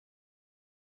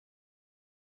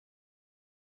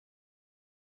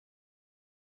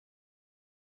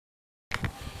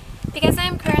Because I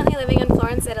am currently living in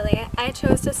Florence, Italy, I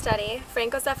chose to study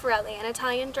Franco Zeffirelli, an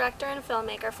Italian director and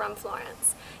filmmaker from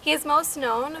Florence. He is most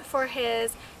known for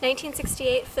his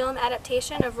 1968 film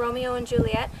adaptation of Romeo and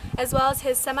Juliet, as well as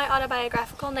his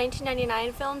semi-autobiographical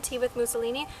 1999 film Tea with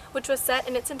Mussolini, which was set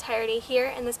in its entirety here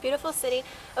in this beautiful city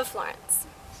of Florence.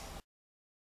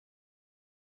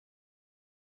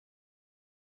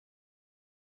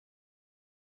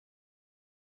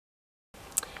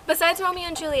 Besides Romeo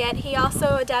and Juliet, he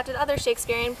also adapted other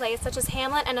Shakespearean plays such as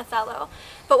Hamlet and Othello.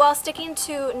 But while sticking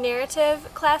to narrative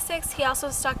classics, he also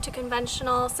stuck to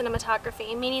conventional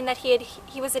cinematography, meaning that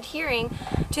he was adhering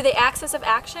to the axis of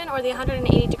action, or the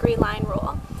 180-degree line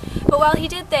rule. But while he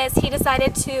did this, he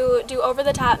decided to do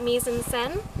over-the-top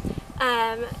mise-en-scène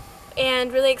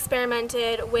and really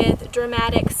experimented with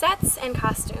dramatic sets and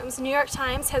costumes. New York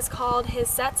Times has called his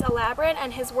sets elaborate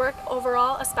and his work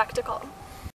overall a spectacle.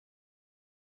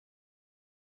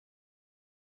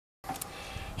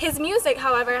 His music,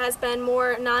 however, has been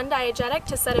more non-diegetic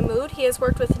to set a mood. He has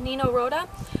worked with Nino Rota,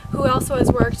 who also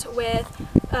has worked with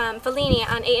Fellini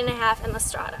on 8½" and La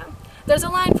Strada. There's a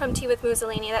line from Tea with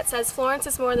Mussolini that says, "Florence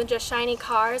is more than just shiny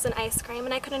cars and ice cream,"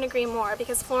 and I couldn't agree more,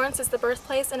 because Florence is the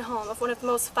birthplace and home of one of the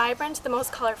most vibrant, the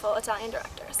most colorful Italian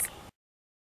directors.